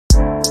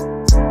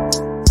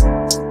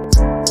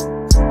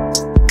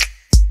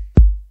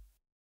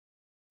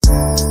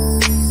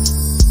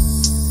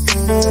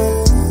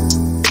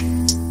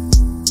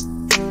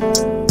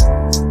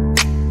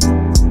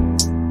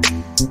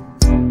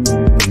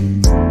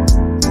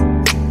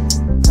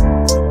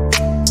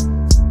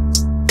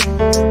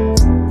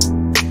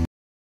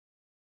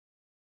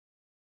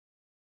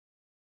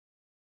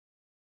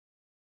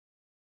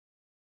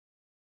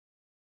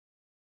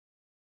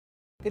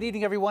Good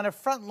evening, everyone. A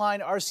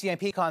frontline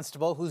RCMP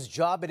constable whose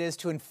job it is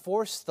to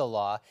enforce the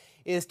law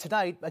is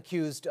tonight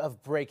accused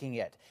of breaking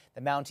it. The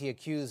Mountie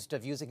accused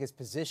of using his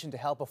position to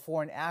help a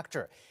foreign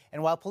actor.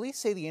 And while police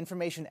say the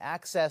information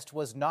accessed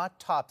was not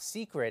top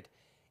secret,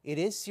 it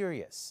is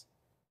serious.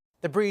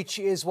 The breach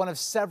is one of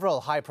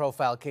several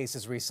high-profile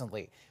cases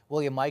recently.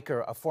 William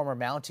Eicher, a former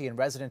Mountie and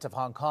resident of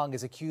Hong Kong,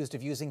 is accused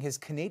of using his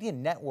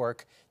Canadian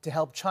network to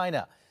help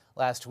China.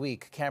 Last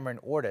week, Cameron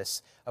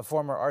Ortis, a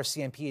former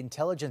RCMP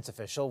intelligence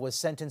official, was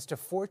sentenced to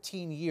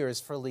 14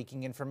 years for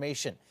leaking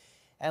information.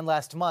 And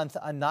last month,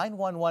 a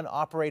 911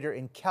 operator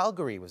in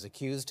Calgary was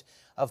accused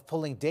of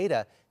pulling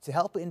data to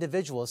help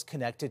individuals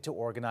connected to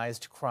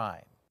organized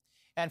crime.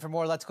 And for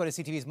more, let's go to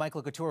CTV's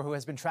Michael Couture, who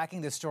has been tracking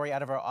this story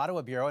out of our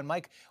Ottawa bureau. And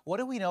Mike, what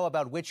do we know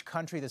about which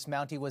country this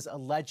Mountie was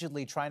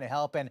allegedly trying to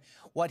help and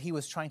what he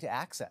was trying to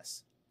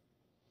access?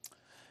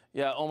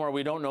 Yeah, Omar,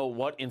 we don't know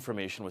what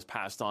information was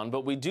passed on,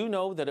 but we do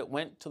know that it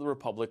went to the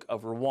Republic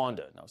of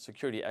Rwanda. Now,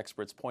 security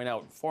experts point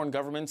out foreign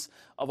governments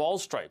of all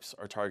stripes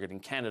are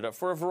targeting Canada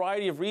for a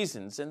variety of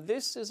reasons, and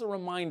this is a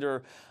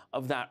reminder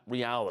of that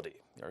reality.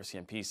 The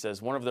RCMP says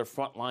one of their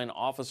frontline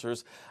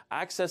officers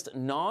accessed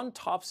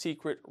non-top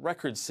secret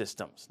record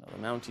systems. Now,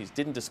 the Mounties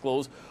didn't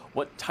disclose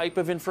what type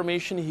of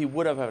information he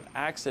would have had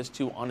access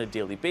to on a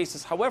daily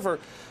basis.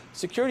 However,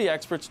 security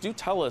experts do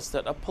tell us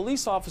that a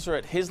police officer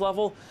at his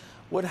level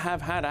would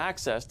have had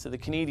access to the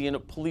Canadian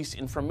Police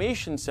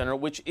Information Centre,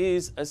 which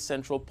is a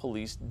central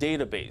police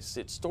database.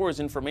 It stores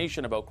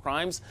information about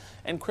crimes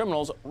and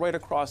criminals right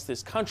across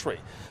this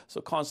country.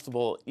 So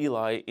Constable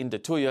Eli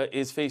Indatuya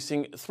is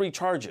facing 3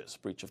 charges: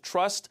 breach of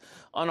trust,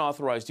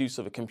 unauthorized use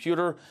of a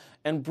computer,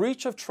 and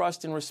breach of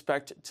trust in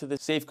respect to the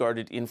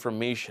safeguarded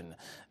information.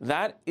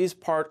 That is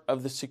part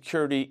of the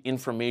Security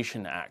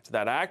Information Act.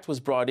 That act was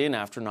brought in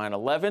after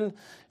 9/11, and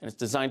it's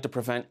designed to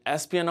prevent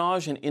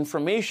espionage and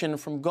information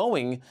from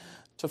going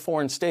to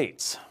foreign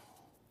states.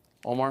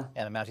 Omar?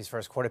 And the Mountie's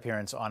first court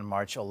appearance on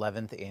March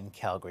 11th in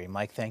Calgary.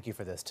 Mike, thank you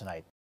for this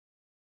tonight.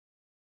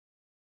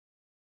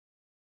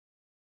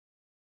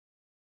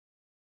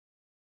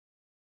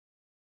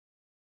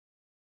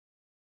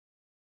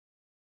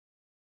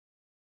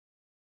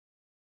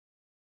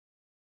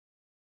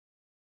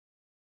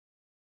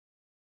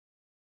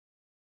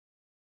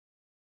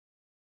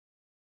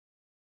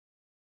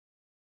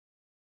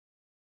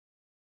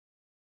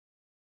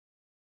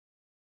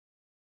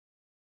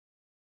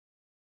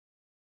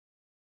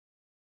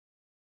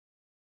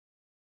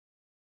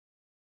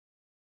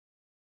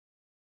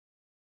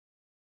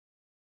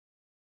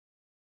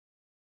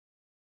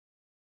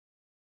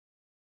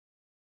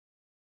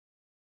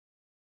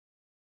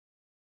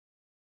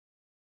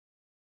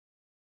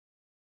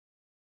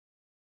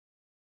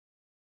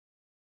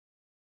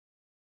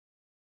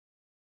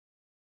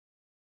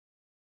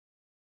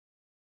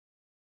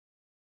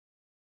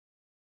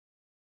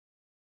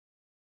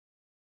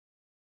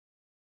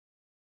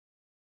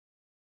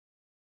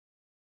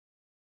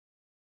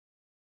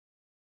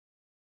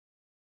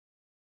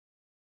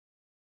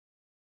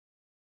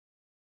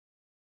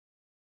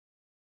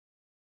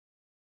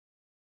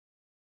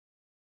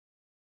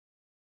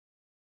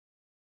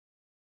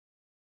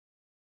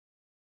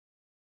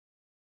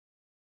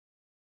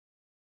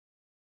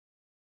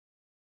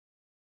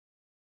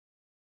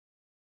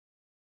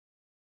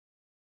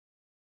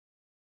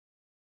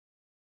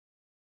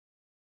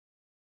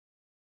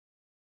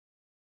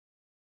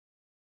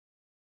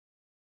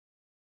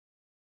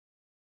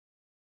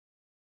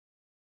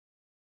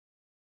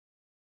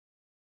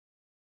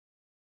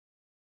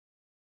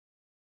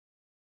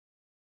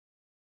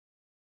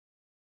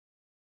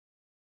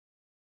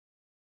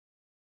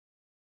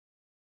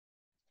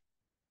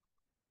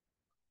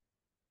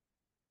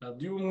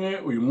 radiyo umwe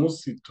uyu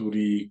munsi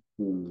turi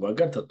ku wa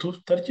gatatu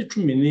tariki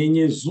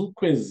 14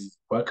 z'ukwezi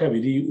kwa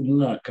kabiri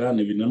umwaka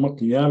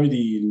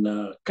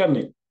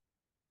 2024.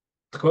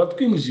 tukaba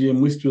twinjiye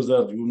muri studio za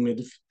radiyo umwe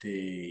dufite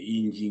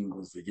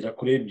ingingo zigera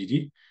kuri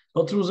 2,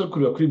 aho turuze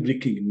kureba kuri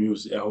breaking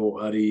news, aho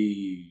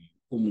hari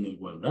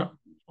umunyarwanda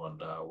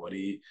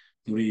wari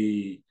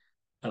muri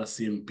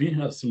RCMP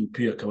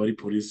akaba ari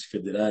polisi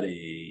federale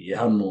ya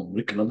hano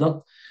muri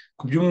Canada.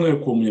 Ku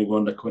by'umwihariko uwo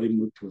munyarwanda akaba ari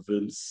muri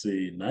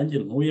province nanjye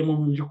ntuyemo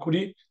mu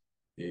by'ukuri,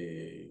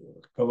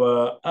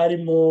 akaba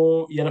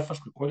arimo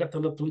yarafashwe kuwa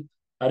gatandatu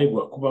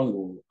aregwa kuba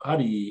ngo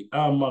hari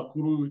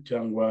amakuru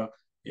cyangwa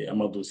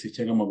amadosiye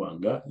cyangwa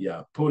amabanga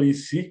ya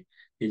polisi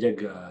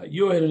yajyaga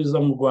yohereza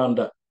mu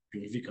Rwanda.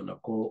 Byumvikana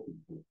ko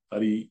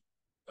ari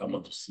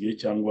amadosiye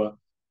cyangwa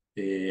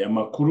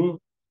amakuru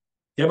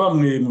ya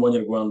bamwe mu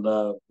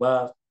banyarwanda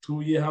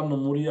batuye hano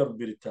muri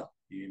Alberta.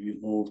 Ibi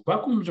bintu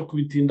twakomeje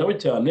kubitindaho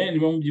cyane,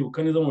 niba mubyibuka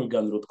neza mu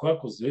biganiro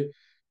twakoze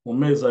mu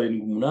mezi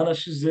 7-8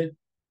 ashize.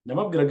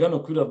 Nababwiraga hano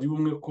kuri radiyo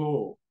umwe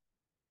ko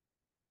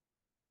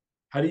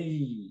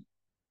hari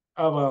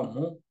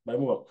abantu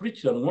barimo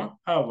bakurikiranwa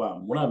haba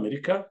muri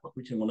Amerika,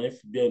 bakurikiranwa na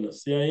FBI na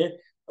CIA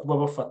kuba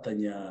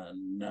bafatanya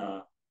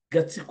na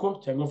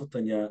gatsiko cyangwa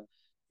bafatanya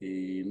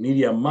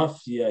n'iriya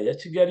mafia ya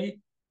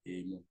Kigali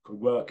mu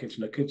bikorwa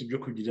kenshi na kenshi byo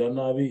kugirira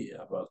nabi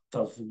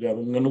abatavuga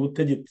rumwe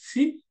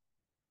n'ubutegetsi.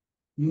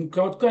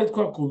 tukaba twari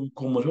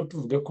twakomeje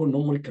tuvuga ko no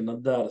muri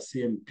Canada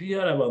RCMP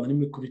hari abantu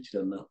barimo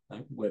ikurikirana,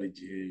 ariko hari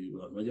igihe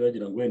abantu bajya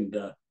bagira ngo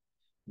wenda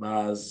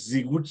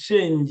bazi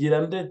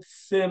gucengera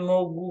ndetse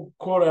no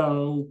gukora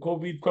uko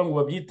bitwa ngo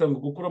babyita ngo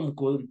gukora mu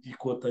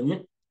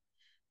gikotanyi.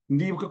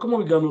 Ndibuka ko mu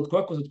biganiro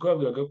twakoze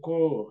twabwiraga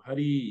ko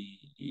hari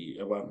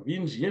abantu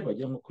binjiye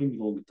bagera nko kuri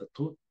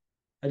 30,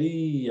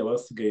 hari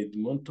abasigaye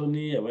Edmonton,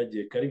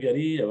 abagiye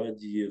Kigali,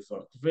 abagiye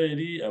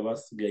Vancouver,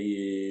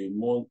 abasigaye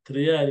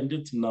Montreal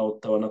ndetse na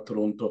Ottawa na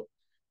Toronto.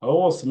 Abo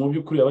bose mu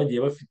by'ukuri bagiye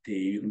bafite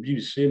ibintu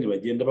by'ibisheni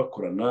bagenda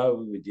bakorana,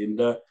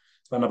 bagenda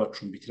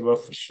banabacumbikira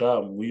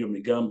bafasha muri iyo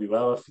migambi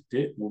baba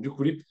bafite. Mu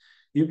by'ukuri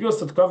ibi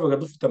byose twavuga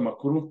dufite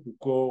amakuru,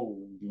 kuko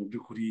mu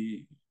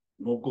by'ukuri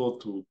nubwo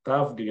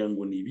tutavugaga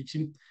ngo ni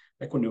ibiki,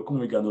 ariko niyo ko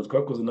mu biganiro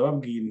twakoze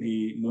nababwiye nti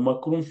mu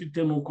makuru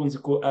mfite nuko nzi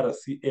ko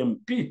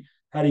RCMP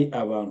hari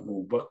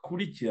abantu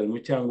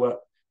bakurikiranwe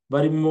cyangwa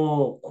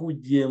barimo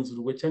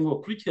kugenzurwa cyangwa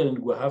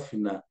bakurikiranirwa hafi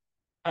na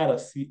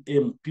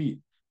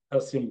RCMP.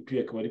 RCMP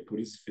akaba ari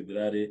polisi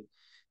federale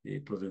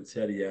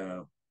provinciale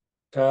ya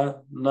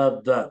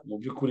Canada. Mu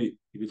by'ukuri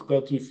ibi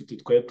twari tubifite,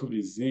 twari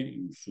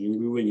tubizi,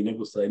 uyu wenyine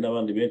gusa, hari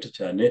n'abandi benshi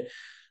cyane.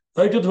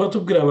 Aribyo tuba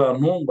tubwira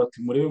abantu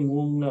bati murebe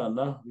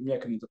nk'umwana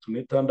w'imyaka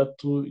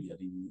 36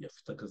 yari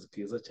afite akazi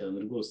keza cyane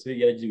rwose,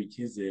 yaragiwe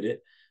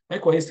icyizere,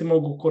 ariko wahisemo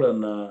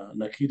gukorana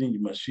na killing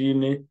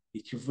machine.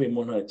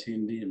 Ikivuyemo nta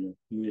kindi ni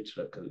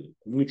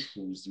kumwica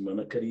ubuzima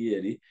na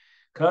kariyeri,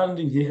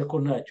 kandi nkeka ko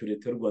ntacyo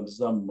leta y'u Rwanda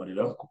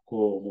izamumarira,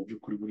 kuko mu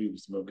by'ukuri buri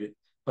ubuzima bwe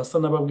basa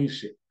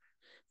n'ababwishe.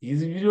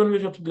 Izi video ni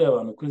byo tubwira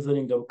abantu ko ari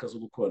ingaruka zo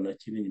gukorana na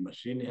killing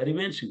machine. Hari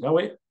benshi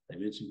nkawe,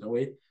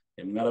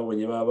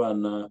 mwarabonye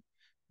babana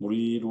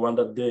muri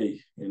Rwanda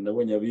Day,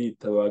 nabonye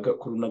abita ba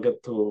Gakuru na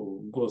Gato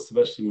rwose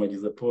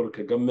bashimagiza Paul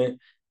Kagame,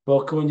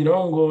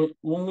 bakongeraho ngo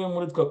umwe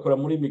muri twakora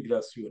muri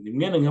immigration, ni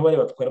mwene nk'abari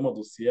batwara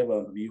amadosiye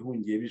y'abantu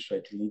bihungiye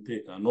bishakira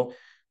umutekano,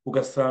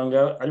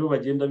 ugasanga aribo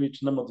bagenda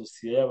bica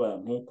n'amadosiye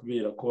y'abantu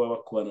kubera ko baba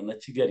bakubana na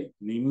Kigali.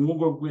 Ni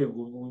mw'urwo rwego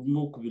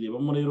urimo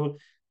kubirebamo rero.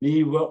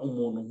 Niba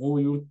umuntu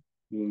nk'uyu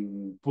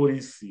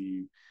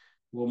polisi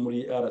wo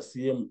muri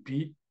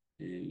RCMP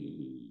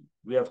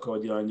buriya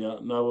twabajyanya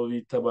n'abo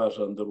bita ba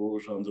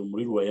gendarme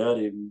muri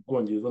Royale mu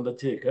Bwongereza,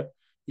 ndakeka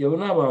yabo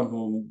ni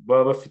abantu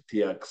baba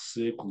bafite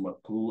access ku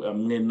makuru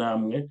amwe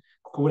n'amwe,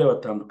 kuko buriya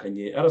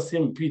batandukanye.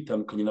 RCMP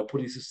itandukanye na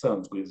polisi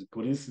isanzwe. Izi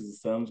polisi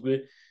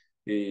zisanzwe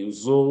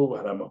zo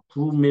hari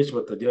amakuru menshi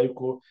batagira,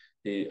 ariko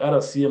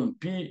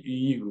RCMP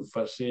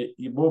yigufashe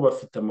bo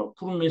bafite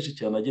amakuru menshi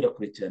cyane, agera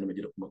kure cyane,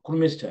 bagera ku makuru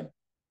menshi cyane.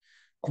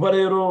 Kuba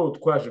rero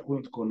twaje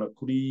kubona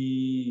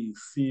kuri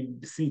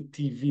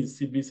CTV,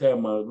 CBC, aya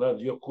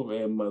maradiyo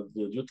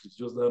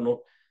televiziyo hano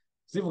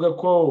zivuga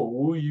ko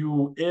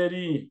uyu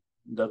Eri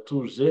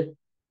Ndatuje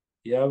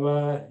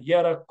yaba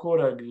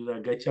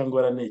yarakoreraga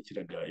cyangwa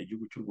yaranekeraga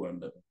igihugu cy'u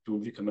Rwanda.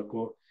 Byumvikana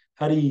ko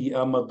hari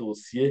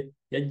amadosiye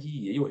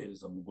yagiye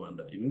yohereza mu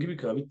Rwanda. Ibi ngibi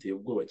bikaba biteye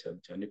ubwoba cyane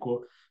cyane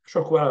ko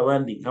hashobora kuba hari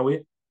abandi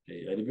nkawe.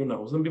 Aribyo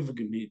nahoze mbivuga,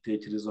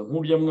 imitekerezo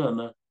nk'urya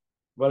mwana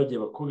baragiye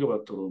abakobwa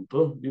ba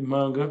Toronto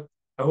b'impanga,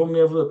 aho umwe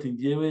yavuze ati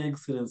ngewe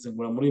excellence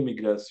nkora muri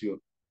immigration.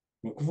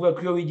 Ni ukuvuga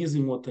ko iyo wigize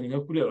inkotanyi nka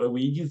kuriya,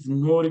 wigize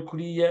intore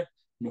kuriya,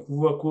 ni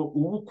ukuvuga ko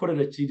uba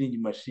ukorera killing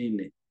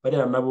machine.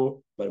 Bariya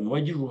nabo bari mu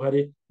bagira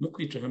uruhare no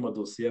kwica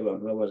nk'amadosiye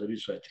y'abantu baba baje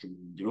bishakira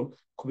ubuhungiro,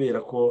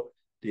 kubera ko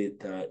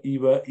leta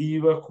iba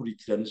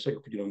ibakurikirana ishaka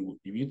kugira ngo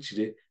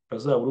ibicire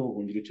bazabure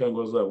ubuhungiro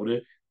cyangwa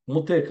bazabure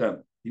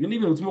umutekano. Ibi ni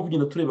ibintu turimo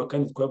kugenda tureba,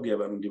 kandi twabwiye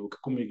abantu. Ndibuka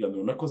ko muri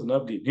gahunda nakoze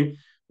nabwiye nti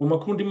mu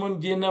makuru ndimo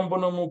ngenda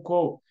mbona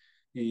nk'uko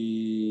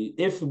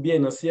FBI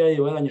na CIA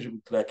barangije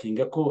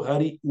gutarakinga ko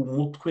hari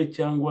umutwe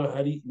cyangwa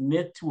hari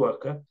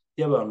network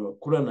y'abantu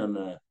bakorana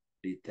na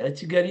leta ya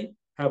Kigali,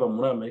 haba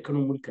muri Amerika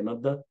no muri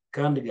Canada,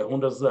 kandi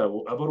gahunda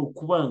zabo aba ari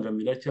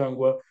ukubangamira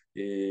cyangwa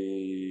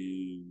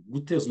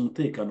guteza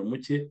umutekano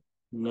muke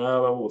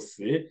mwaba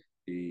bose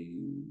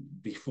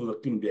bifuza ko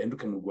ibintu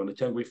byahinduka mu Rwanda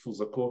cyangwa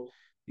bifuza ko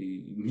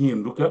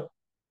impinduka.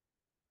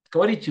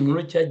 Akaba ari ikintu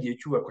rero cyagiye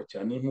cyubakwa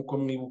cyane, nk'uko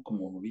mwibuka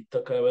umuntu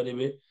bita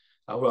Kabarebe,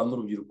 aho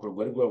n'urubyiruko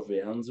rwari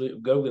rwavuye hanze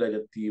bwabwiraga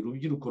ati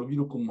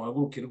rubyiruko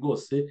muhaguruke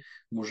rwose,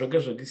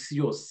 mujagajaga isi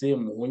yose,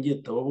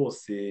 muhungete abo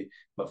bose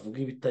bavuga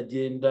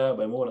ibitagenda,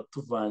 barimo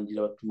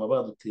baratuvangira, batuma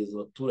baduteza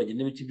abaturage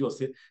n'ibiki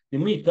byose. Ni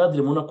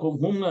mwikadire mubona ko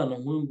nk'umwana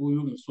nk'uyu nguyu,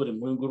 umusore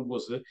nk'uyu nguyu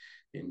rwose,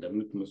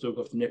 ndamwita umusore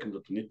ko afite imyaka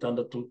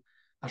 36,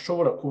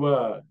 ashobora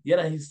kuba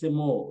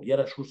yarahisemo,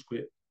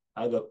 yarashutswe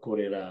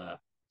agakorera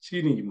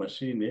killing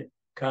machine,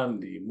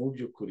 kandi mu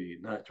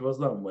by'ukuri ntacyo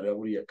bazamumarira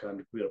buriya,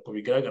 kandi kubera ko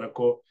bigaragara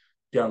ko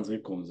byanze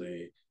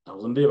bikunze.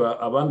 Ntabwo ndeba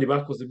abandi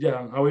bakoze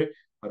ibyaha nkawe,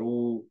 hari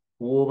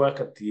uwo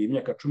bakatiye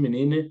imyaka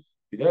 14.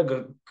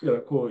 Bigaragara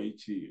ko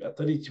iki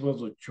atari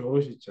ikibazo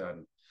cyoroshye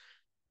cyane.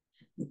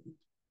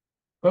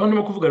 Aho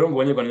ndimo kuvuga rero ngo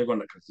abanyarwanda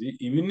n'abanyarwandakazi,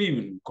 ibi ni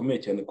ibintu bikomeye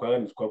cyane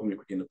twagombye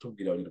kugenda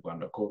tubwira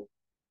abanyarwanda ko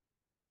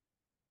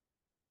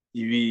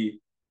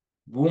ibi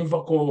bumva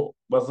ko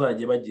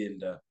bazajya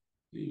bagenda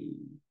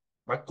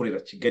bakorera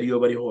Kigali iyo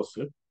bari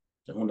hose.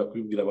 Nkunda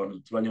kubibwira abantu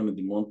duturanye hano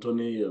Edmonton,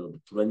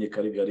 duturanye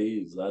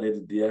Kigali, za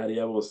Red Deer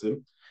hariya bose,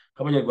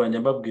 nk'abanyarwanda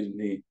mbabwira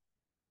nti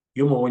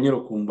iyo mubonye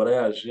Rukumbara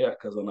yaje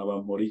akazana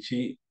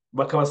Bamporiki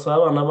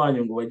bakabasaba abana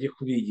banyu ngo bajye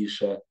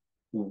kubigisha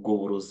ubwo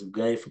burozi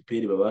bwa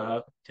FPR babaha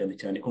cyane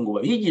cyane ko ngo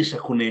babigisha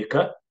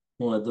kuneka,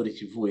 none dore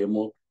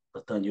ikivuyemo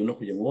batangiye no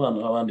kujya mu bana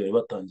abandi bari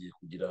batangiye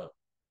kugira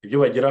ibyo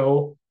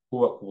bageraho,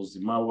 kubaka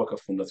ubuzima, bubaka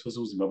fondasiyo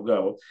z'ubuzima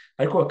bwabo,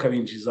 ariko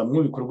bakabinjiza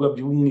mu bikorwa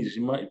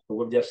by'umwijima,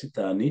 ibikorwa bya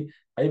shitani,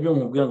 ari byo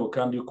mubwira ngo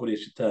kandi iyo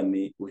ukoresha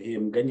shitani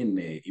uhembwa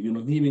nyine ibintu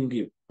nk'ibi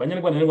ngibi.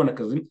 Banyarwanda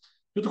n'Abanyarwandakazi,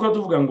 iyo tukaba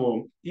tuvuga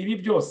ngo ibi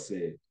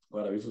byose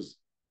twarabivuze,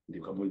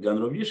 ndibuka mu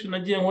biganiro byinshi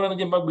nagiye nkora,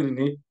 nagiye mbabwira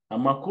nti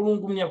amakuru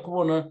ngumya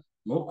kubona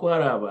ni uko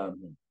hari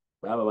abantu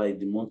baba ba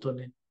Edmonton,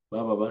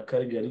 baba ba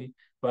Kigali,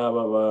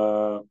 baba ba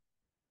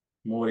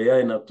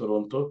Montreal na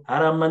Toronto,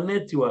 hari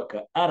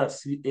amanetiwaka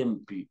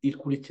RCMP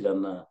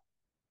ikurikirana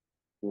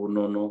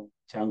ubunono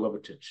cyangwa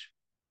bucece.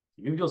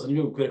 Ibi byose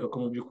nibyo bikwereka ko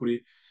mu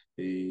by'ukuri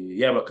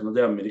yaba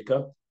Canada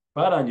y'Amerika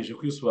barangije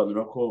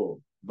kwisobanura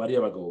ko bari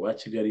abagabo ba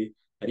Kigali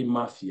ari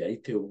mafiya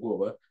iteye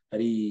ubwoba,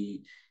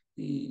 ari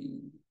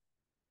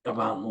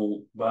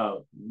abantu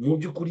mu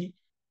by'ukuri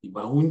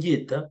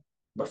bahungeta,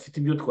 bafite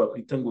ibyo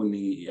twakwita ngo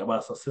ni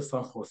abasase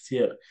sans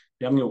frontiere.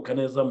 Yamwibuka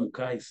neza mu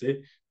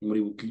kahise,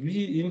 muri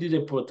indi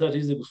reportage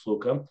ize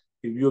gusohoka,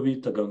 ibyo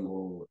bitaga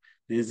ngo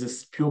les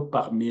espions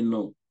parmi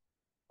nous.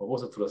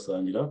 Bose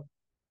turasangira,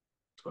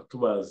 tuba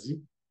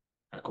tubazi,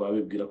 ariko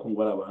babibwira ko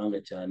ngo ari abahanga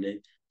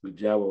cyane,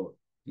 ibyabo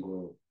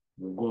ngo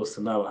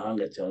rwose ni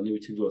abahanga cyane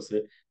n'ibiki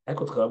byose,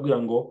 ariko twababwira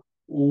ngo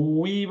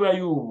uwiba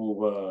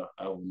yububa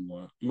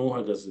abunwa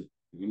n'uhagaze.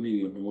 Ibi ni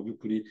ibintu mu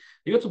by'ukuri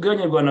iyo tubwira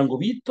Abanyarwanda ngo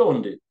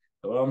bitonde,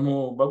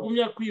 abantu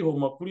bagumya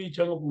kwihoma kuri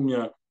cyangwa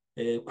kugumya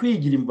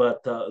kwigira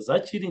imbata za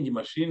kiringi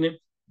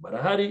mashine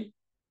barahari.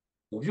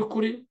 Mu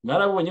by'ukuri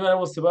mwarabonye bari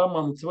bose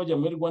bamanutse bajya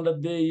muri Rwanda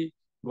Day,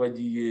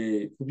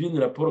 bagiye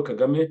kubyinira Paul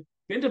Kagame,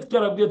 kandi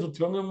twarabwiye tuti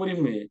bamwe muri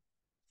mwe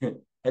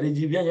hari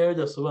igihe ibyanyu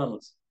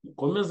bidasobanutse,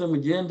 mukomeze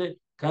mugende,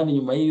 kandi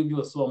nyuma y'ibi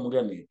byose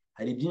wamugane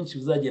hari byinshi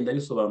bizagenda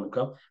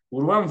bisobanuka.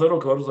 Urubanza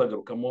rukaba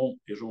ruzagarukamo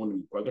ejo bundi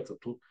mu kwa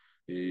gatatu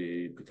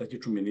ku itariki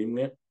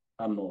 11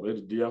 hano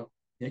Rediya.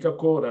 Nkeka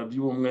ko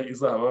radiyo Ubumwe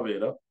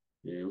izahababera,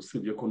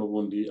 usibye ko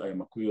n'ubundi aya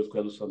makuru yose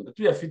twadusanzwe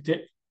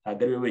tuyafite,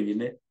 ntabwo ari we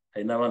wenyine,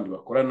 hari n'abandi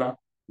bakorana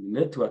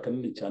network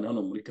nini cyane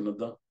hano muri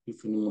Canada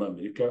ndetse no muri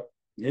Amerika.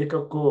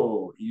 Nkeka ko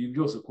ibi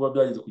byose kuba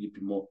byageze ku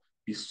gipimo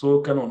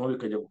bisohoka noneho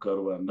bikajya ku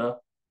karubanda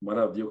mu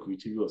maradiyo ku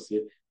bice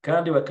byose,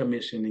 kandi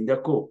bakamesheninga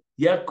ko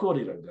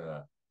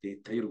yakoreraga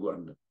leta y'u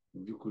Rwanda. Mu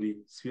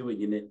by'ukuri si we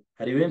wenyine,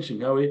 hari benshi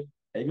nkawe,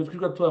 hari ibyo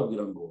twirirwa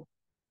tubabwira ngo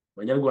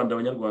Banyarwanda,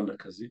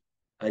 Abanyarwandakazi,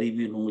 hari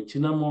ibintu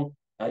mukinamo,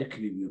 ariko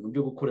ibi bintu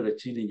byo gukorera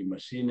kiringi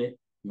mashine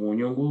mu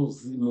nyungu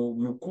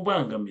mu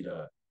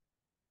kubangamira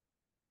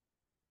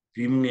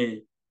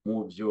bimwe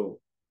mu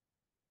byo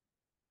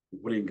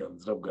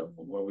uburenganzira bwa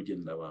muntu buba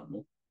bugenera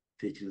abantu.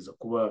 Tekereza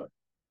kuba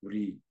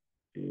uri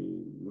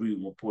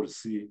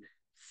umupolisi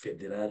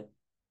federal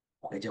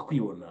ukajya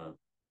kwibona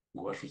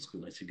ngo washutswe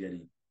na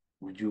Kigali,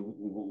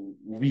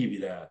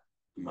 ubibira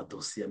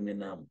amadosiye amwe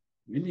n'amwe.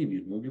 Ibi ni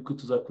ibintu mu by'ukuri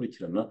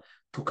tuzakurikirana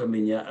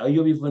tukamenya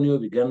ayo biva n'iyo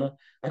bigana,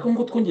 ariko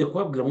nk'uko twongeye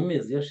kubabwira mu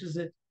mezi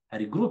yashize,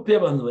 hari gurupe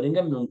y'abantu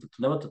barenga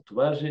 33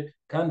 baje,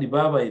 kandi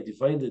babaye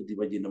divided,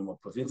 bagenda mu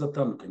maprovinsi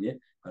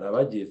atandukanye. Hari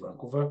abagiye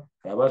Vancouver,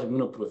 hari abaje muri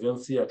ino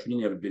provinsi yacu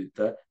nyine ya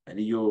Alberta,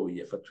 ariyo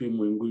yafatiwe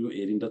mu nguyu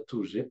Erinda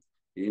Tuje.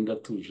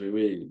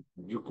 We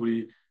mu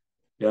by'ukuri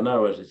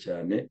yanababaje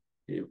cyane,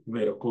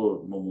 kubera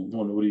ko ni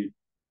umuntu uri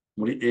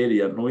muri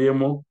area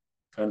ntuyemo,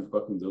 kandi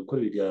twakunze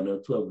gukora ibiganiro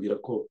tubabwira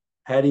ko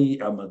hari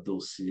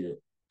amadosiye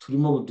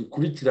turimo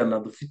dukurikirana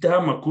dufiteho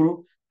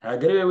amakuru.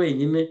 Ntabwo ari we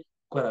wenyine,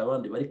 ko hari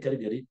abandi bari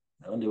Kigali,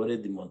 abandi bari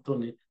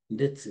Edmonton,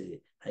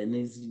 ndetse hari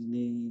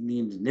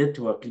n'indi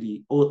network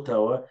iri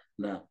Ottawa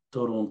na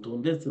Toronto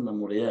ndetse na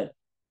Montreal.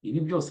 Ibi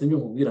byose ni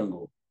ukubwira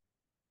ngo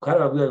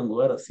twarababwira ngo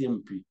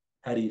RCMP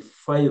hari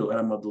file, hari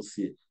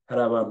amadosiye,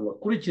 hari abantu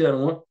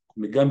bakurikiranwa ku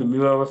migambi mibi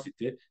baba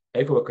bafite,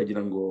 ariko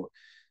bakagira ngo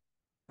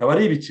aba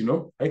ari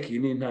ibikino. Ariko iyi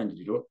ni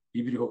intangiriro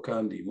y'ibiriho,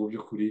 kandi mu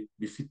by'ukuri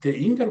bifite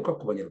ingaruka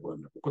ku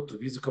Banyarwanda, kuko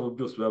tubizi ko abo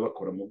byose baba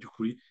bakora mu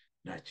by'ukuri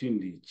nta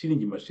kindi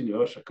kiringi mashini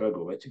baba bashaka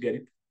abagabo ba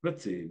Kigali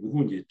uretse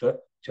guhungeta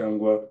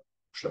cyangwa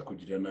gushaka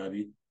kugira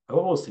nabi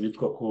abo bose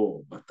bitwa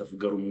ko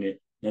batavuga rumwe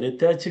na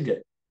leta ya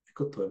Kigali.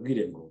 Ariko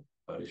tubabwire ngo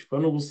barishwa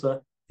n'ubusa,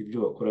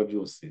 ibyo bakora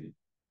byose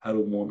hari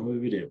umuntu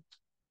ubireba.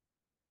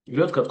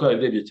 Ibyo tukaba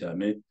twarabirebye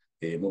cyane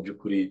mu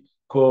by'ukuri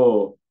ko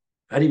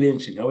hari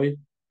benshi nkawe,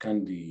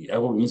 kandi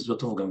abo minsi byo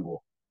tuvuga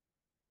ngo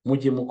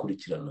mujye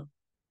mukurikirana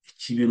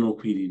ikibi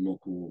ni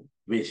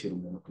ukubeshyera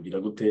umuntu kugira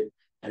gute,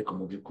 ariko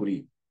mu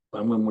by'ukuri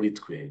bamwe muri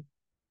twe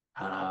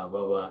hari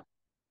ababa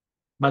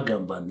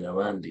bagambanira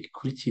abandi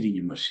kuri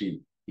kiringi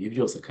mashini. Ibi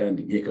byose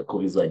kandi nkeka ko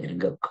bizagira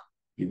ingaruka,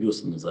 ibi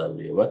byose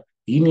muzabireba.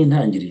 Iyi ni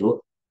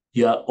intangiriro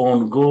ya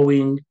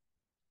ongoing,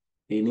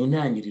 ni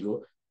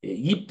intangiriro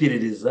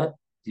y'iperereza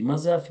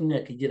rimaze hafi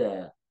imyaka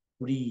igera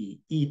kuri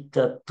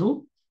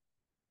 3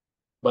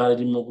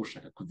 barimo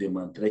gushaka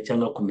kudemantira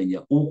cyangwa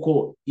kumenya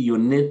uko iyo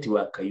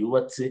network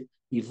yubatse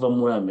iva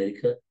muri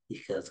Amerika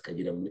ikaza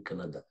ikagera muri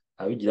Canada.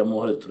 abigiramo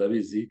uruhare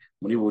turabizi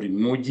muri buri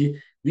mujyi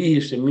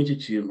bihishe muri iki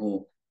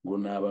kintu ngo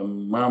ni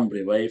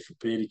abamambure ba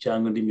FPR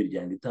cyangwa indi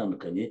miryango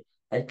itandukanye,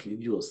 ariko ibi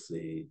byose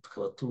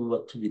tukaba tuba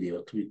tubireba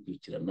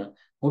tubikurikirana,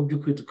 mu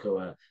by'ukuri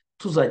tukaba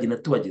tuzagenda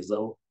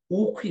tubagezaho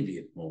uko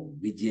ibintu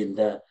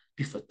bigenda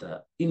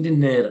bifata indi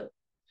ntera.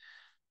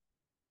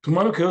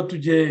 Tumanuke rero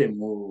tujye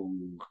mu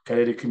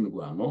karere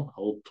k'imirwano,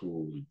 aho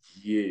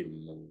tugiye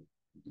mu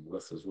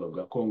burasirazuba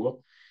bwa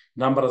Kongo.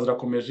 Intambara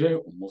zirakomeje,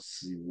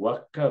 umunsi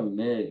wa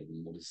kane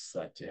muri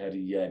Sake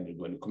hariya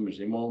imirwano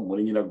ikomejemo,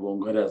 muri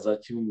Nyiragongo hariya za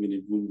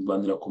Kibuye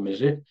imirwano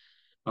irakomeje,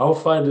 aho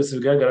FARDC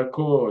bigaragara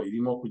ko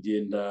irimo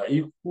kugenda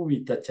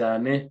ikubita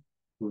cyane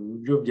ku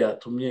buryo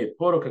byatumye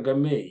Paul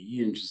Kagame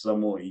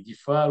yinjizamo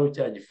igifaru,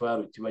 cya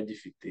gifaru kiba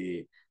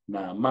gifite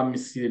na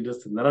mamisile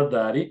ndetse na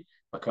radari.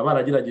 Bakaba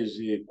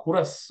baragerageje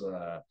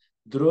kurasa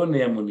drone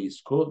ya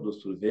MONUSCO de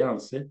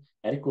surveillance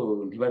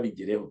ariko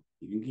ntibabigereho.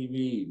 Ibi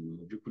ngibi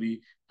mu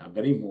by'ukuri ntabwo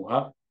ari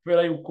impuha,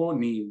 kubera yuko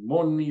ni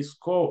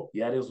MONUSCO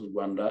yareze u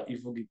Rwanda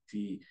ivuga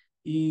iti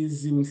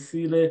izi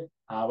misile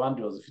nta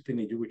bandi bazifite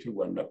ni igihugu cy'u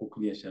Rwanda, kuko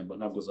inyeshyamba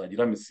ntabwo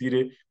zagira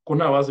misile, ko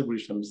nta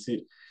wazigurisha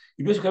misile.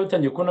 Ibyo bikaba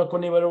bitangiye kubona ko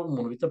niba ari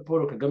umuntu bita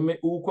Paul Kagame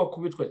uko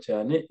akubitwa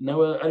cyane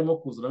nawe arimo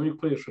kuzanamo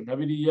ibikoresho nka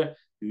biriya,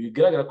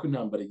 bigaragara ko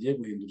intambara igiye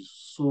guhindura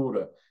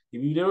isura.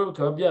 Ibi rero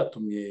bikaba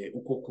byatumye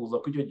uko kuza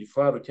kw'icyo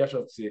gifaru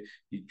cyashatse,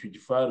 icyo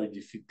gifaru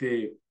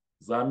gifite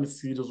za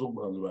misile zo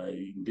guhanura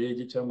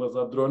indege cyangwa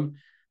za drone,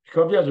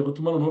 bikaba byaje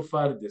gutuma noneho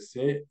FARDC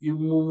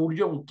mu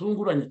buryo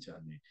butunguranye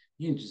cyane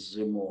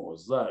yinjijemo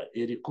za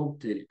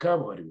helicopter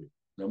kabuhariwe.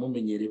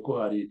 Namumenyereye ko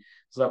hari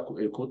za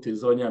helicopter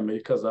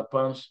z'abanyamerika za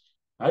Punch,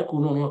 ariko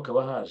noneho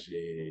hakaba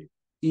haje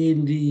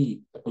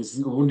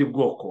ubundi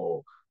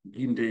bwoko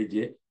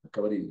bw'indege,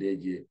 akaba ari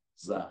indege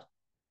za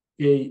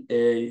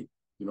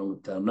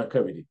KA-52,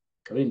 akaba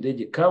ari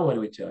indege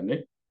kabuhariwe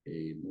cyane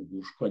mu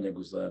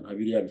gushwanyaguza nka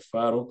biriya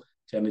bifaru,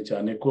 cyane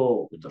cyane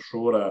ko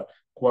udashobora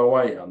kuba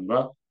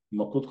wayihanura.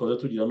 Amakuru twaje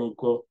tugira ni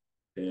uko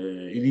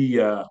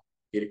iriya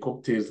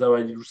helicopter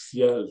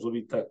z'Abarusiya zo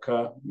bita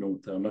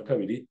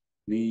Ka-52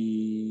 ni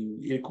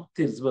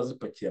helicopter ziba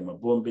zipakiye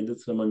amabombe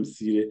ndetse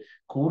n'amamisile,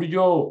 ku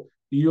buryo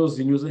iyo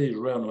zinyuze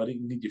hejuru y'ahantu hari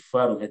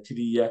nk'igifaru nka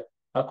kiriya,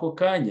 ako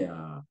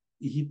kanya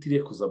ihita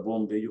irekuza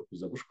bombe yo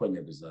kuza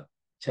gushwanyaguza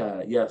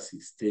ya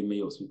sisiteme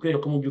yose. Kubera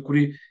ko mu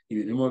by'ukuri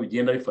ibintu birimo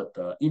bigenda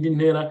bifata indi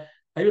ntera,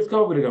 ariyo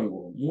twababwiraga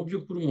ngo mu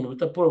by'ukuri umuntu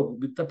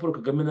bita Paul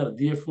Kagame na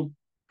RDF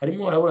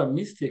harimo harabura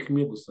mistake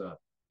imwe gusa,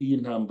 iyi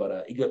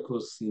ntambara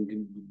igakrosinga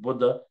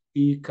boda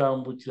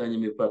ikambukiranya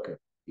imipaka.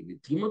 Ibi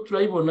turimo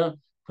turayibona,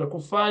 ko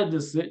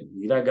FARDC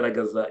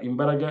iragaragaza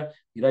imbaraga,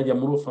 irajya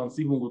muri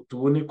offensive ngo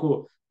tubone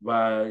ko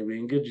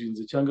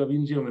bengejinze cyangwa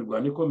binjiye mu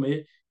mirwano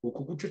ikomeye.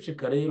 Uku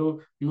guceceka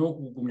rero no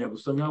kugumya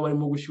gusa nk'aho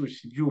barimo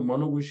gushyushya ibyuma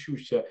no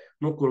gushyushya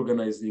no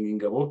kuorganizinga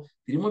ingabo,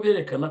 birimo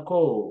berekana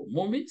ko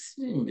mu minsi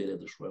imbere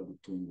dushobora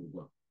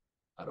gutungurwa.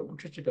 Ari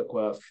uguceceka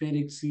kwa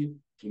Felix,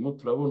 turimo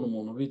turabona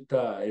umuntu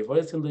bita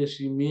Evariste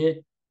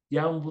Ndayishimiye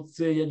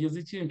yambutse yageze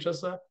i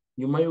Kinshasa,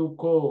 nyuma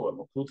y'uko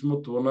amakuru turimo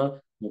tubona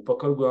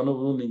umupaka w'u Rwanda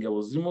n'Uburundi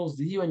ingabo zirimo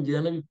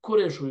ziyongera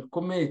n'ibikoresho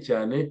bikomeye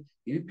cyane.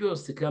 Ibi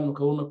byose kandi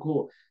ukabona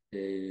ko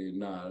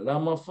na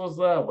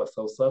Ramaphosa wa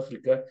South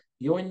Africa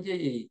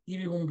yongeye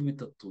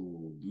 3,000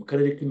 mu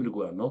karere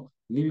k'imirwano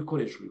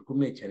n'ibikoresho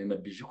bikomeye cyane na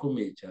bije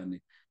ikomeye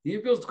cyane. Ibi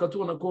byose tukaba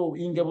tubona ko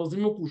ingabo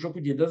zirimo kurushaho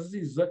kugenda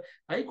ziza,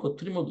 ariko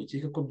turimo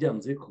dukeka ko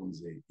byanze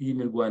bikunze iyi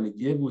mirwano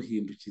igiye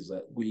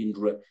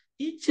guhindura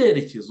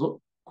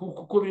icyerekezo,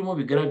 kuko birimo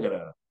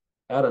bigaragara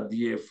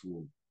RDF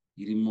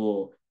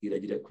irimo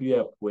iragira kuri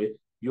yapwe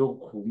yo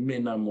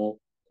kumenamo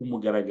ku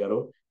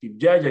mugaragaro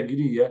ibyajyaga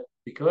iriya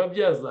bikaba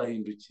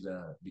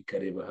byazahindukira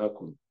bikareba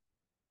hakuno.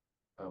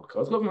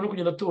 Tukaba twagomba no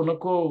kugenda tubona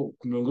ko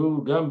ku mirongo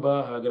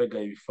y'urugamba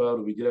hagaragaye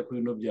ibifaru bigera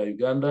kuri bino bya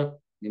Uganda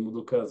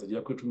n'imodoka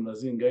zigera kuri 10 na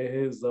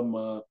zingahe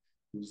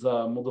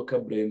za modoka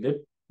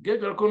blende.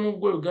 Bigaragara ko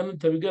nubwo Uganda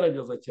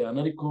itabigaragaza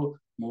cyane, ariko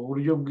mu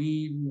buryo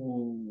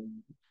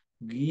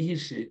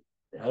bwihishe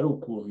hari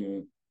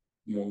ukuntu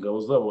mu ngabo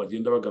zabo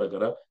bagenda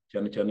bagaragara,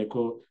 cyane cyane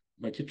ko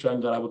nka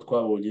Kicanga ari abo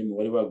twabonye mu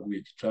bari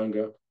baguye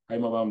Kicanga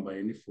harimo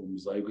abambaye inifomu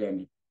za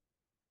Uganda.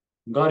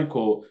 Ngaho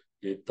ariko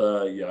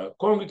leta ya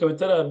Kongo ikaba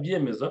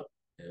itarabyemeza,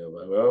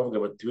 bavuga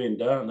bati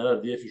wenda na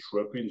RDF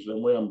ishobora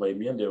kwinjiramo yambaye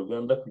imyenda ya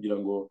Uganda kugira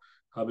ngo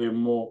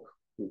habemo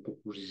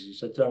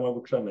kujijisha cyangwa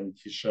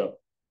gucanganyikisha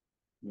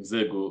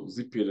inzego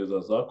z'iperereza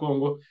za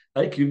Kongo.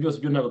 Ariko ibi byose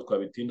byo ntabwo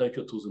twabitinda,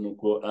 icyo tuzi ni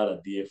uko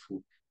RDF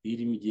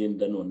irimo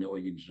igenda noneho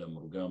yinjira mu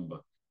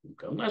rugamba.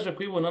 Ukaba mwaje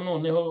kuyibona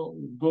noneho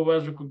ubwo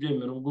baje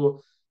kubyemera,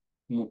 ubwo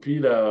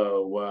umupira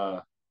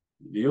wa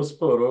Rayon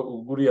Sport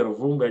ubwo uriya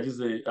Ruvumbu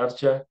yagize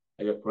atya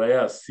agakora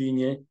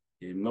yasinye,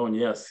 none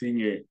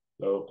yasinye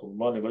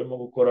abakomane barimo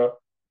gukora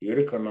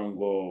yerekana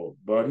ngo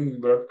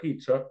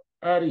baratwica,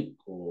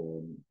 ariko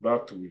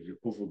batubije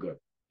kuvuga.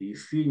 Iyi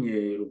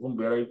sinye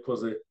Ruvumbu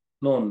yarayikoze,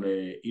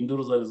 none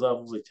induru zari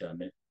zavuze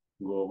cyane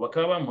ngo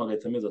bakaba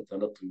bamuhagaritse amezi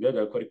 6.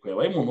 Bigaragara ko ariko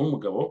yabaye umuntu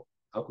w'umugabo,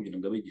 aho kugira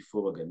ngo abe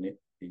igifobagane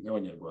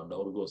nk'abanyarwanda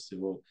aho rwose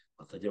bo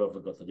batajya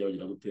bavuga, batajya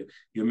bagira gute.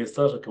 Iyo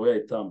message akaba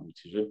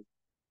yayitambukije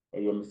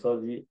iyo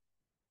misozi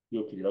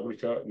yo kugira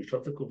gutya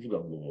bishatse kuvuga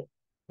ngo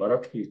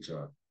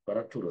baratwica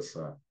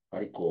baraturasa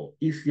ariko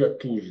isi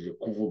yatujije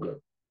kuvuga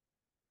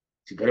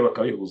Kigali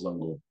bakabihuza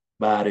ngo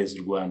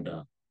bareze u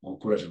Rwanda mu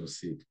gukora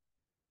jenoside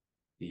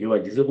iyo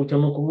bagize gutya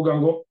no kuvuga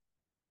ngo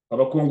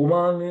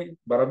abakongomani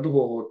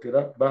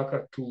baraduhohotera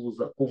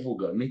bakatubuza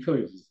kuvuga nicyo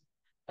bivuze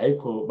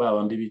ariko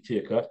babandi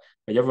bikeka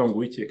bajya bavuga ngo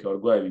wikeka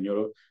abarwayi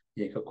ibinyoro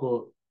nkeka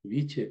ko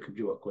bikeka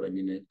ibyo bakora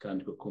nyine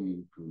kandi koko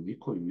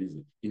niko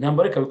bimeze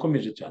intambara ikaba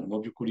ikomeje cyane mu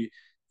by'ukuri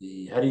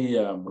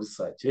hariya muri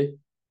Sake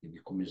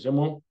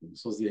bikomejemo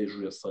imisozi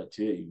hejuru ya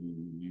Sake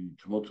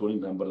turimo tubona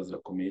intambara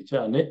zirakomeye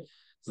cyane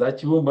za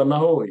Kibumba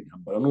naho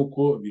intambara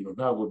nuko ibintu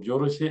ntabwo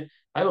byoroshye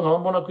ariko nkaba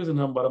mbona ko izi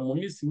ntambara mu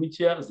minsi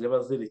mikeya ziraba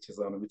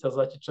zerekeza ahantu bita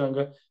za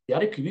Kicanga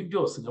ariko ibi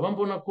byose nkaba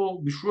mbona ko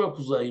bishobora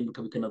kuzahinduka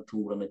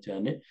bikanatungurana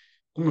cyane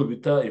nk'umuntu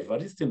bita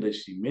Evariste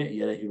Ndayishimiye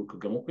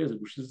yaraherukaga mu kwezi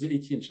gushize i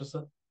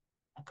Kinshasa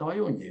akaba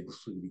yongeye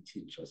gusubira i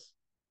Kinshasa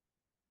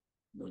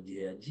mu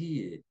gihe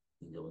yagiye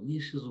ingabo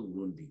nyinshi z'u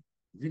Burundi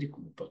ziri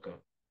ku mupaka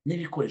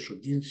n'ibikoresho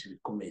byinshi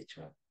bikomeye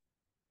cyane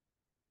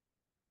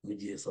mu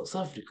gihe South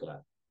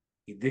Africa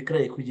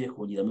idekaraye ko igiye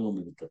kongeramo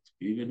 3,000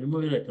 ibi bintu birimo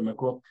birerekana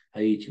ko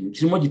hari ikintu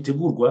kirimo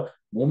gitegurwa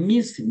mu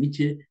minsi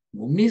mike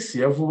mu minsi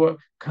ya vuba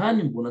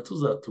kandi mbona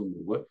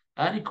tuzatungurwa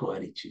ariko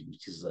hari ikintu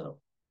kizaba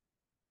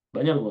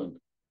banyarwanda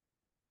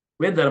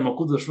wenda hari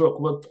amakuru ashobora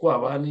kuba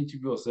twabaha n'iki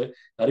byose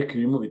ariko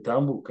ibirimo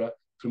bitambuka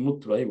turimo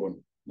turayibona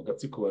mu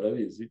gatsiko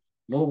barabizi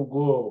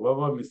nubwo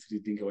baba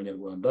bamisiridinga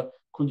abanyarwanda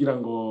kugira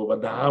ngo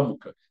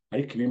badahamuka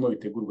ariko ibirimo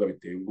bitegurwa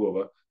biteye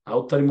ubwoba aho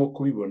utarimo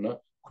kubibona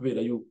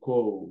kubera yuko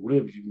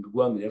urebye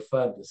imirwano ya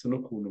FARDC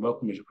n'ukuntu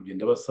bakomeje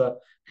kugenda basa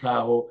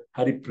nkaho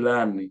hari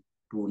plani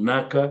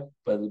runaka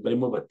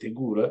barimo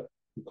bategura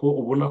kuko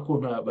ubona ko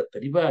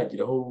batari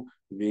bagira aho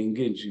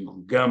bengenje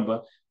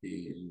urugamba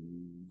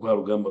rwa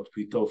rugamba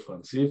twita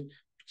offensive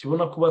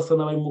ukibona ko basa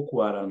n'abarimo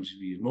kuaranja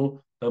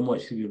ibintu barimo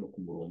bashyira ibintu ku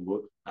murongo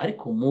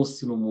ariko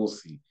umunsi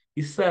n'umunsi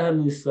isaha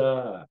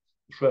n'isaha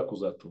ushobora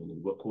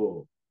kuzatungurwa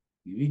ko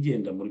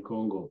ibigenda muri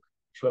Congo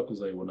ushobora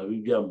kuzabibona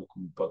byambuka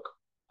umupaka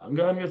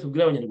ahangaha niyo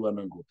tubwira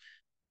abanyarwanda ngo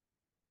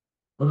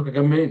Paul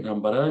Kagame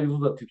intambara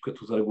bivuze ati twe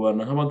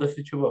tuzarwana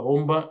nk'abadafite icyo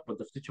bahomba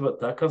badafite icyo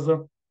batakaza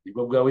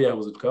nibwo bwabo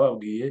yabuze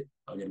twababwiye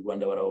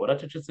abanyarwanda baraho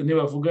baracecetse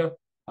ntibavuga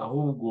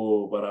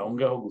ahubwo baraho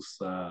ngaho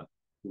gusa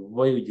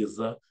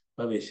bayigeza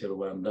babeshya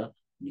rubanda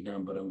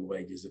intambara ngo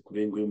bayigeze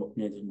kurenga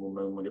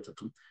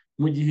 2023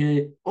 mu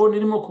gihe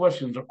irimo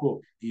kubashinja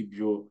ko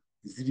ibyo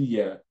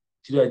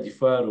kiriya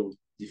gifaru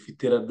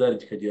gifite radar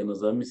kikagira na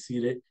za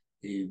misile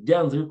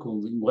byanze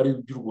bikunze ngo ari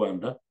iby'u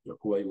Rwanda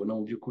yakubabibona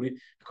mu by'ukuri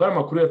akaba ari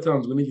amakuru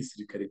yatanzwe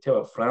n'igisirikare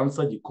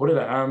cy'abafaransa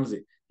gikorera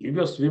hanze ibi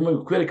byose birimo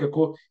bikwereka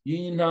ko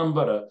iyi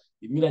ntambara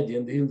irimo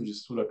iragenda ihindura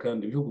isura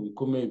kandi ibihugu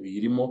bikomeye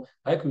biyirimo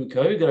ariko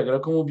bikaba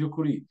bigaragara ko mu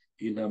by'ukuri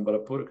iyi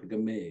ntambara Paul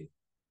Kagame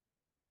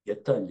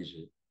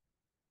yatangije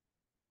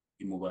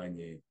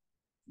imubanye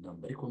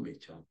intambara ikomeye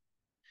cyane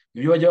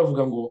nibyo bajya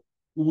bavuga ngo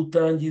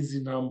ubutangiza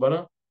intambara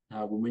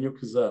ntabwo umenye ko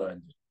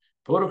izarangira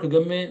Paul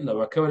Kagame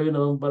n'abakabarebe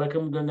n'abambaraka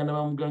muganga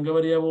n'abamuganga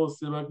bariya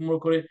bose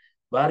bakumurokore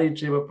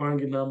baricaye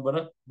bapanga intambara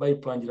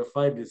bayipangira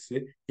FARDC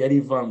yari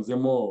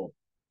ivanzemo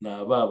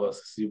na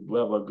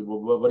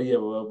bariya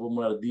bo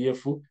muri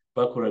RDF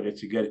bakoraga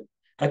Kigali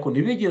ariko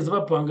ntibigeze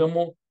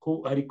bapangamo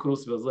ko ari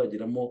cross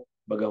bazageramo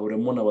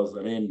bagahuramo na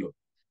Wazalendo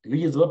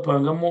ntibigeze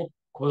bapangamo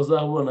ko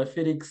bazahura na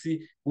Felix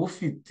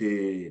ufite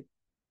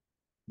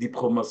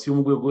diplomasi yo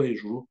mu rwego rwo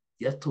hejuru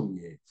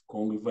yatumye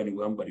Congo ivana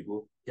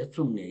ingwambarigo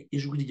yatumye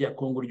ijwi rya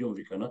Congo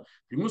ryumvikana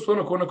buri munsi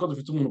ubona kubona ko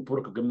dufite umuntu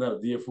Paul Kagame na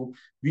RDF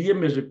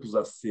biyemeje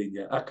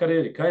kuzasenya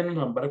akarere kandi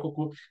n'intambara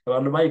koko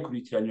abantu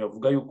bayikurikiranye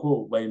bavuga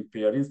yuko ba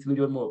imperialist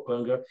n'ibyo barimo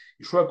bapanga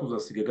ishobora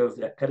kuzasiga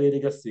akarere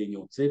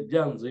gasenyutse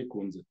byanze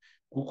bikunze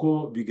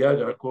kuko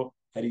bigaragara ko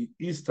hari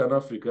Eastern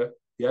Africa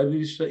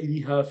yabisha iri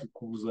hafi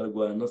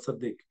kuzarwana na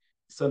SADC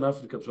Eastern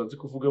Africa turanze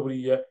kuvuga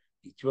buriya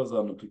ikibazo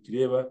hano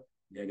tukireba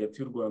ni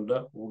hagati y'u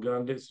Rwanda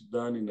Uganda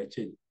Sudani na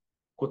Kenya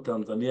ko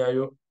Tanzania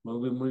yo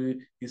muri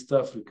East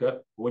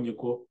Africa ubonye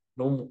ko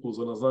no mu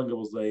kuzana za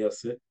ngabo za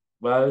EAC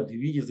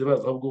ntibigeze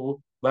baza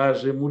ahubwo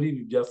baje muri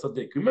ibi bya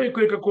SADC bimwe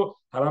bikwereka ko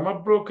hari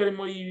amabloke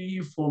arimo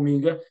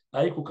yifominga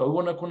ariko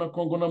ukabona ko na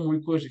Congo na mu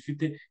bikoresho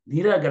ifite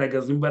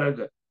ntiragaragaza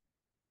imbaraga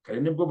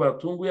kandi nibwo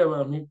batunguye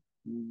abantu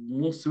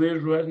umunsi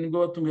w'ejo nibwo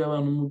batunguye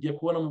abantu mugiye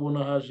kubona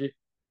mubona haje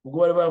ubwo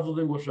bari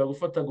bavuze ngo bashaka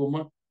gufata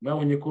Goma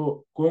mwabonye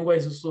ko Congo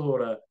yahise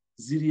isohora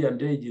ziriya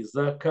ndege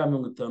za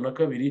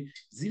K-52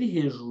 ziri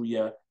hejuru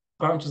ya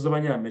panchi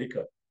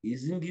z'abanyamerika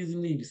izi ngizi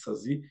ni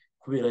ibisazi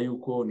kubera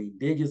yuko ni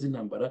indege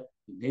z'intambara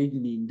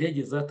ni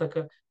indege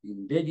zataka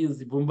indege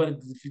zibomba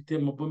zifite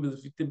amabombe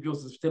zifite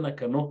byose zifite na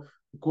kano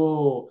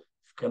kuko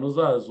kano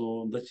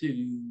zazo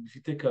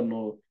zifite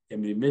kano ya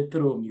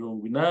milimetero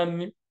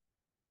 80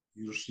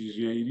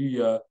 irushije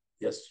iriya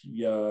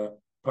ya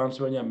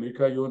panchi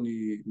y'abanyamerika yo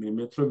ni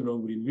milimetero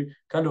 70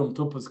 kandi on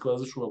top zikaba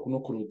zishobora no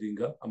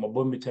kurodinga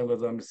amabombe cyangwa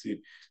za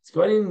misile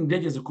zikaba ari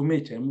indege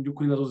zikomeye cyane mu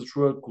by'ukuri nazo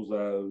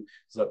zishobora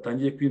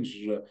zatangiye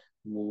kwinjira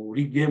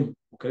muri game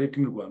mu karere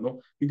k'imirwano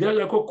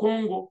bigaragara ko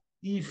Congo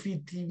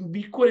ifite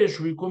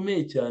ibikoresho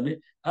bikomeye cyane,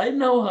 ari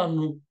naho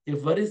hantu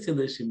Evariste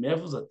Ndayishimiye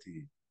yavuze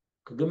ati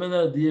Kagame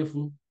na RDF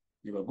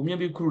ntibagumye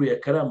bikururiye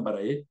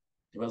akarambaraye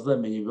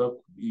ntibazamenya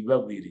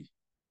ibibagwiriye.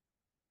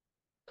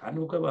 kandi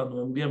uko abantu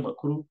bambwiye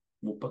amakuru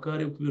umupaka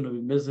hari uko ibintu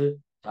bimeze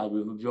ntabwo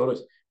ibintu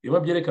byoroshye, biba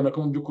byerekana ko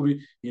mu by'ukuri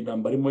iyi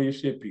ntambara irimo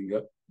yishepinga,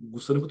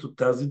 gusa niko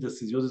tutazi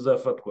decision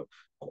zizafatwa,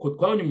 kuko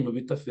twabonye umuntu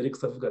bita Felix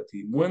avuga ati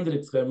muwendere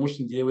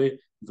mushi ngewe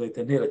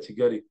nzahita ntera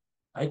Kigali,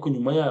 ariko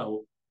nyuma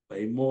yaho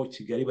barimo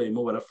Kigali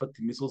barimo barafata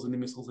imisozi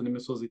n'imisozi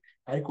n'imisozi,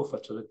 ariko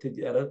Faca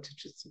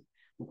aracecetse.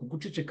 Uku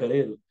guceceka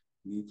rero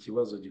ni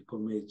ikibazo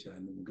gikomeye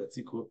cyane mu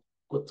gatsiko,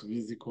 ko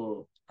tubizi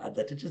ko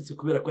adacecetse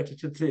kubera ko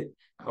acecetse,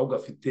 ahubwo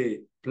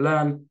afite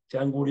plan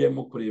cyangwa uriya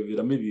arimo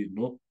kureberamo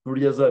ibintu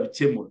n'uburyo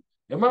azabikemura.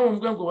 Niyo mpamvu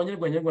mvuga ngo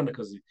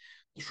abanyarwandakazi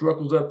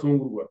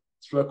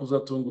dushobora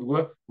kuzatungurwa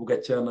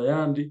bugacyana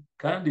ayandi,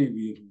 kandi ibi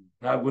bintu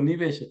ntabwo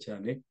nibeshya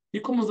cyane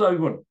niko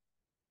muzabibona.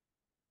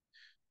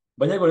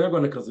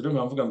 Banyarwandakazi rero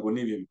nkavuga ngo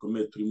ni ibihe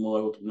bikomeye turimo,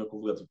 aho tugomba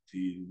kuvuga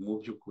tuti mu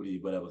by'ukuri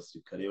bari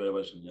abasirikare bari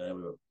abajenya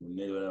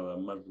bari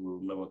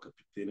abamajuru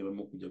n'abakapitene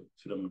barimo kujya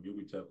gupfira mu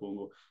gihugu cya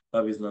Congo,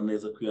 babizana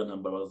neza ko iyo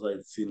ntambara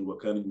bazayitsindwa,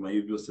 kandi nyuma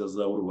y'ibi byose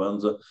hazaba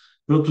urubanza.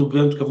 Rero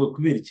tukavuga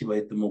kubera iki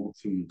bahitamo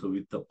gupfa umuntu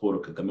bita Paul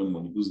Kagame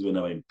mu nyungu ziwe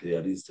n'aba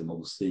imperialiste mu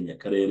gusenya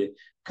akarere,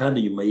 kandi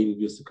nyuma y'ibi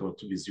byose tukaba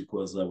tubizi ko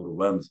hazaba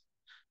urubanza.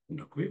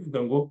 Ndakubivuga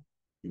ngo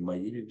nyuma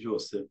y'ibi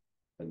byose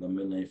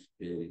Kagame na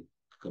FPR,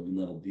 Kagame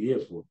na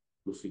RDF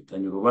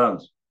rufitanye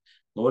urubanza.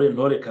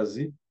 Ntore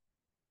kazi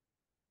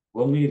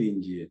uwo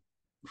mwiringiye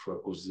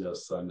ushobora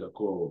kuzasanga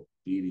ko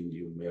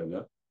biringiye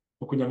umuyaga,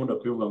 nkuko nyakunda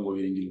kubivuga ngo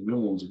biringiye umwe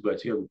mu nzu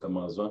bwakira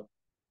gutamaza.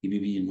 Ibi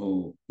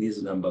bintu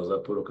n'izi ntambara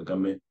za Paul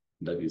Kagame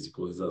ndabizi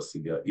ko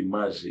bizasiga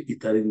image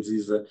itari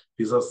nziza,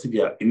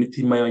 bizasiga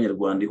imitima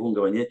y'abanyarwanda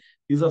ihungabanye,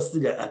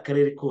 bizasiga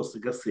akarere kose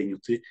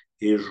gasenyutse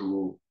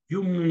hejuru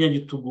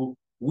y'umunyagitugu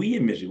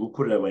wiyemeje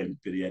gukorera aba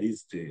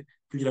imperialiste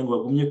kugira ngo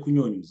bagumye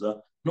kunyonyuza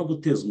no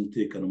guteza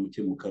umutekano muke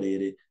mu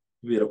karere,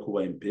 kubera ko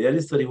ba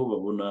imperialiste ariho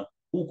babona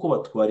uko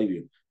batwara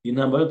ibintu.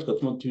 Intambara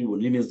tukatuma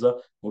tubibona neza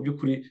mu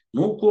by'ukuri,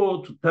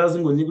 nuko tutazi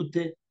ngo ni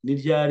gute ni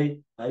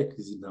ryari, ariko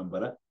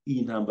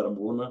iyi ntambara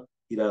mubona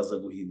iraza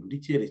guhindura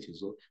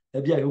icyerekezo na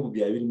bya bihugu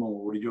byari birimo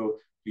mu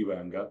buryo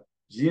bw'ibanga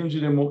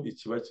byinjiremo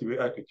ikiba kibe,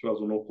 ariko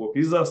ikibazo ni uko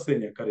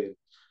bizasenya akarere.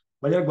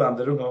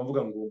 Abanyarwanda rero nkaba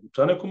mvuga ngo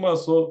mucane ku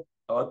maso,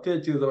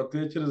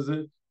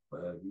 batekereze,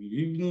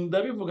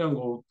 ndabivuga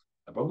ngo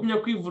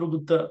abagumya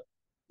kwivuruguta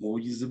mu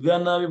bugizi bwa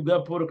nabi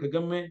bwa Paul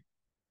Kagame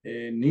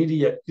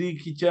n'iriya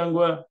kliki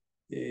cyangwa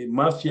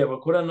mafia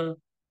bakorana,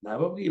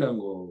 nababwira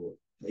ngo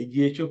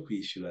igihe cyo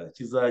kwishyura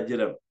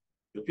kizagera.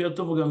 Tujya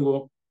tuvuga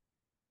ngo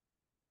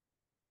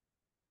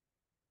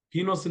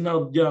hino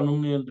sinajyana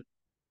umwenda.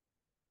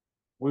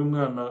 Uyu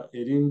mwana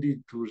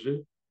Erindi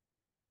tuje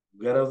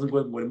bwarazi ngo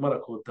arimo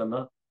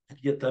arakotana,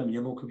 ariko atamenye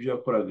nuko ibyo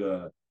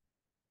yakoraga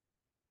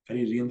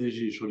ari irindi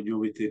jisho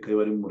ry'Uwiteka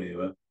bari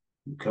mureba,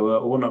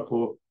 ukaba ubona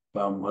ko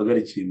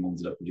bamuhagarikiye mu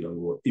nzira kugira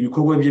ngo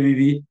ibikorwa bye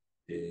bibi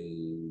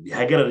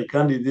bihagarare,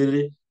 kandi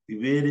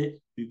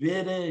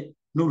bibere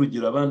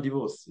n'urugero abandi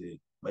bose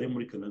bari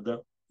muri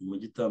Canada mu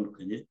mujyi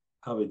itandukanye,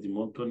 haba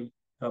Edmonton,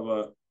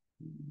 haba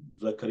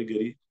za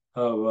Kigali,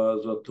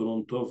 haba za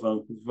Toronto,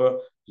 Vancouver,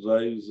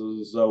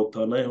 za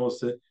Ottawa,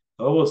 hose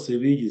aba bose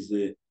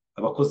bigize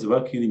abakozi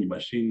ba kiringi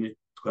mashine.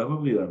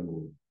 Twababwira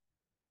ngo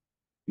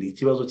ni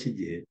ikibazo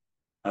cy'igihe,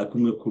 ariko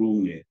umwe kuri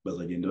umwe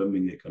bazagenda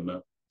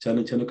bamenyekana,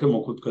 cyane cyane ko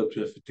amakuru twari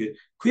tuyafite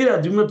kuri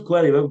radiyo imwe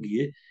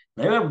twaribabwiye,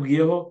 nayo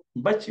babwiyeho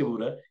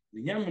mbakebura,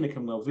 ni nyamuneka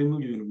mwavuye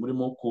muri ibyo bintu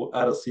murimo ko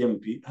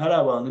RCMP hari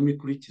abantu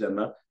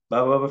imikurikirana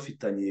baba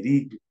bafitanye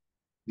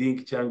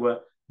link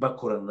cyangwa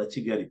bakorana na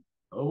Kigali.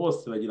 Abo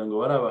bose bagira ngo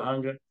bari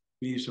abahanga,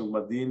 bihishe mu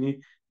madini,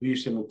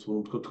 bihishe mu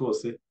tuntu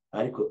twose,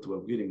 ariko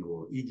tubabwire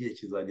ngo igihe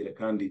kizagera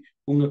kandi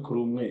umwe kuri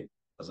umwe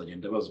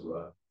azagenda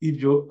bazwa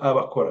ibyo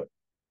abakora.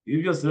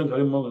 Ibi byose rero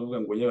barimo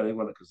bavuga ngo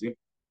Abanyarwandakazi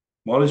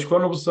mwarishwa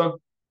n'ubusa,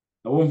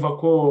 abumva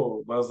ko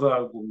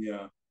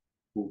bazagumya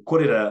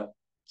gukorera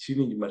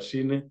kiringi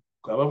mashine,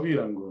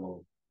 twababwira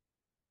ngo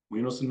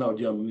mwino ntawe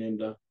ujya mu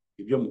mwenda,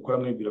 ibyo mukora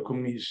mwibwira ko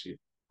mwihishe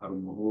hari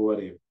umuntu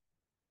ubareba.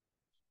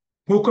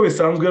 Nk'uko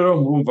bisanzwe rero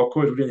murumva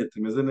ko ijwi ryanjye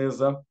tumeze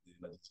neza,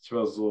 nagize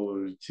ikibazo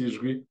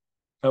cy'ijwi,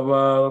 nkaba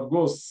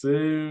rwose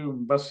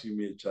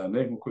mbashimiye cyane.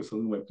 Nk'uko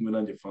bisanzwe mwari kumwe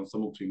nanjye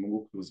Francois Mutuyemungu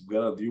ku buyobozi bwa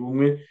radiyo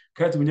Ubumwe,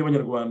 kandi tumenye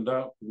Abanyarwanda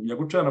kugumya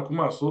gucana ku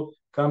maso,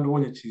 kandi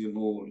ubonye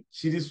ikintu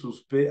kiri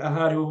suspe aho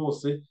ariho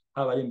hose,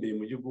 haba ari imbere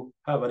mu gihugu,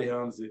 haba ari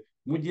hanze,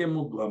 mugiye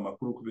muduha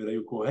amakuru, kubera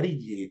yuko hari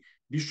igihe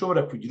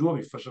bishobora kugira uwo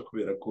bifasha,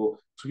 kubera ko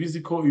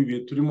tubizi ko ibi bihe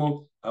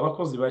turimo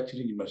abakozi ba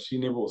kiringi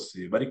mashine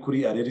bose bari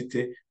kuri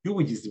alerte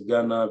y'ubugizi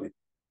bwa nabi.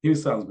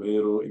 Nk'ibisanzwe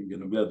rero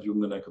ibintu bya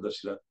by'umwe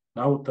nakadashira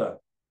naho utaha.